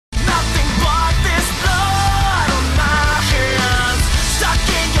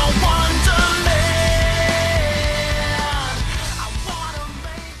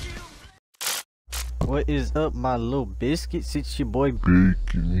What is up, my little biscuits? It's your boy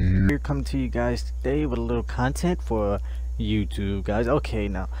Bacon here, coming to you guys today with a little content for YouTube, guys. Okay,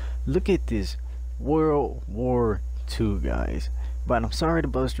 now look at this World War II, guys. But I'm sorry to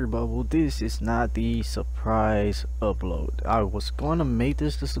bust your bubble, this is not the surprise upload. I was gonna make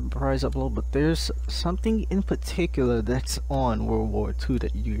this the surprise upload, but there's something in particular that's on World War II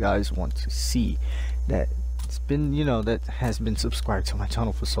that you guys want to see, that it's been, that has been subscribed to my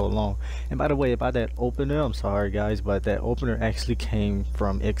channel for so long. And by the way, about that opener, I'm sorry guys, but that opener actually came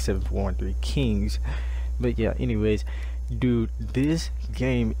from X7413 Kings. But yeah, anyways, dude, this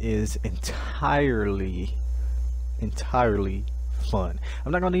game is entirely fun.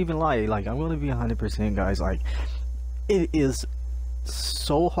 I'm not gonna even lie, like, I'm gonna be 100% guys, like, it is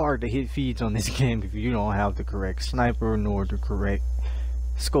so hard to hit feeds on this game if you don't have the correct sniper nor the correct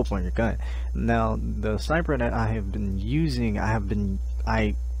scope on your gun. Now the sniper that I have been using,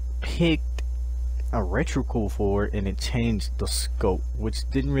 I picked a retrocool for it, and it changed the scope, which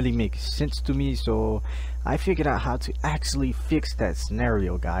didn't really make sense to me, so I figured out how to actually fix that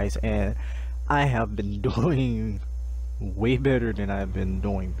scenario, guys, and I have been doing way better than I've been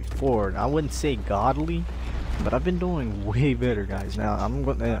doing before. I wouldn't say godly, but I've been doing way better, guys. Now I'm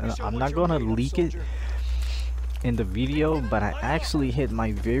not gonna leak it in the video, but I actually hit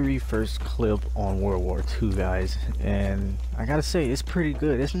my very first clip on World War II, guys, and I gotta say, it's pretty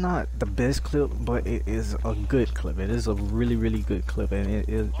good. It's not the best clip, but it is a good clip. It is a really good clip, and it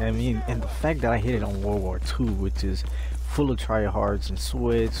is, I mean, and the fact that I hit it on World War II, which is full of tryhards and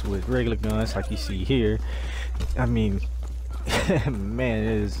sweats with regular guns like you see here, I mean,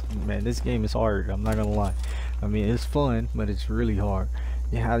 man, this game is hard. I'm not gonna lie. I mean, it's fun, but it's really hard.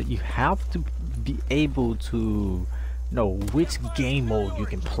 You have to be able to know which game mode you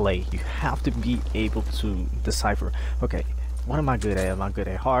can play. You have to be able to decipher, okay, what am I good at? Am I good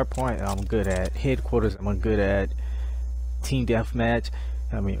at hardpoint? I'm good at headquarters. Am I good at team deathmatch?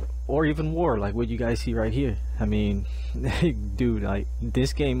 I mean, or even war, like what you guys see right here. I mean, dude, like,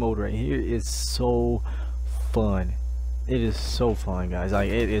 this game mode right here is so fun. It is so fun, guys.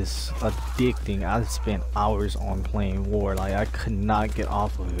 Like, it is addicting. I spent hours on playing war. Like, I could not get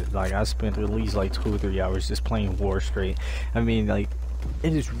off of it. Like, I spent at least like 2 or 3 hours just playing war straight. I mean, like,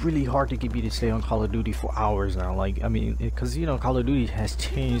 it is really hard to get me to stay on Call of Duty for hours now. Like, I mean, because Call of Duty has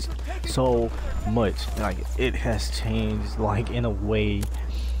changed so much. Like, it has changed, like, in a way,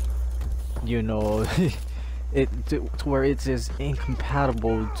 it to where it's just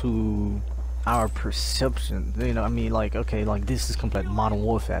incompatible to our perception. I mean, like, okay, like, this is complete Modern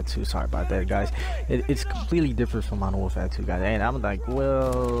Warfare 2. Sorry about that, guys. It's completely different from Modern Warfare 2, guys. And I'm like,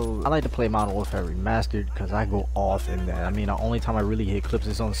 well, I like to play Modern Warfare Remastered because I go off in that. I mean, the only time I really hit clips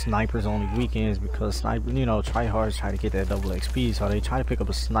is on snipers only weekends, because sniper, tryhards try to get that double XP, so they try to pick up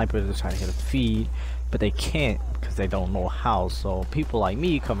a sniper to try to hit a feed, but they can't because they don't know how. So people like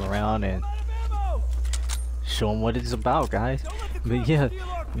me come around and show them what it's about, guys. But yeah,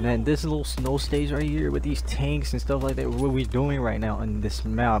 man, this little snow stage right here with these tanks and stuff like that, what we're doing right now on this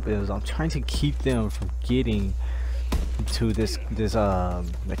map is I'm trying to keep them from getting to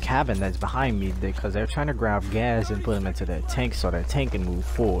the cabin that's behind me, because they're trying to grab gas and put them into that tank so that tank can move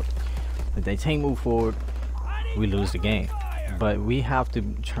forward. If they tank move forward, we lose the game. But we have to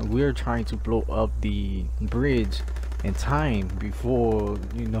we're trying to blow up the bridge in time before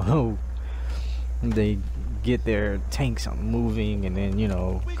they get their tanks moving, and then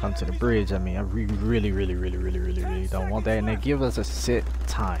come to the bridge. I mean, I really don't want that, and they give us a set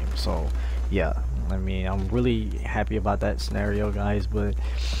time. So yeah, I mean, I'm really happy about that scenario, guys. But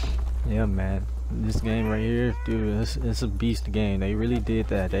yeah, man, this game right here, dude, it's a beast game. They really did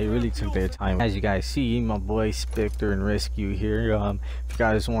that. They really took their time. As you guys see, my boy Spectre and Rescue here, if you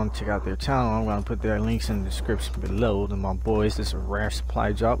guys want to check out their channel, I'm gonna put their links in the description below. And my boys, this is a rare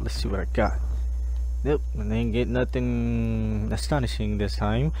supply drop. Let's see what I got. Nope, I didn't get nothing astonishing this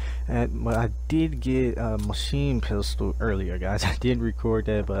time, but I did get a machine pistol earlier, guys. I did record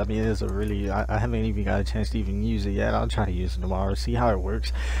that, but I mean, it's a really, I haven't even got a chance to even use it yet. I'll try to use it tomorrow, see how it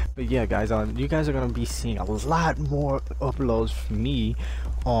works. But yeah, guys, you guys are gonna be seeing a lot more uploads from me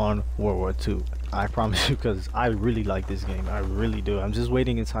on World War II. I promise you, because I really like this game. I really do. I'm just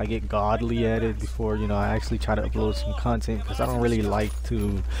waiting until I get godly at it before I actually try to upload some content, because I don't really like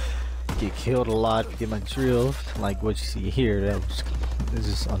to get killed a lot, get my drill like what you see here. That's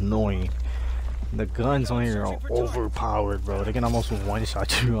just annoying. The guns on here are overpowered, bro. They can almost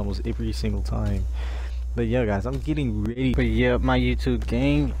one-shot you almost every single time. But yeah, guys, I'm getting ready. But yeah, my YouTube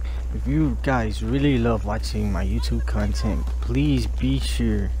gang, if you guys really love watching my YouTube content, please be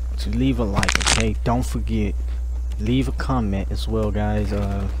sure to leave a like, okay? Don't forget leave a comment as well, guys.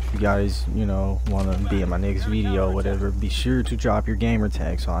 If you guys, you know, want to be in my next video or whatever, be sure to drop your gamer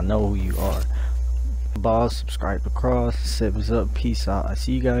tag so I know who you are. Boss, subscribe across, 7's up, peace out. I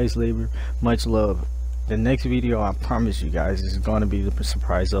see you guys later, much love. The next video, I promise you guys, is going to be the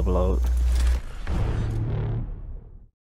surprise upload.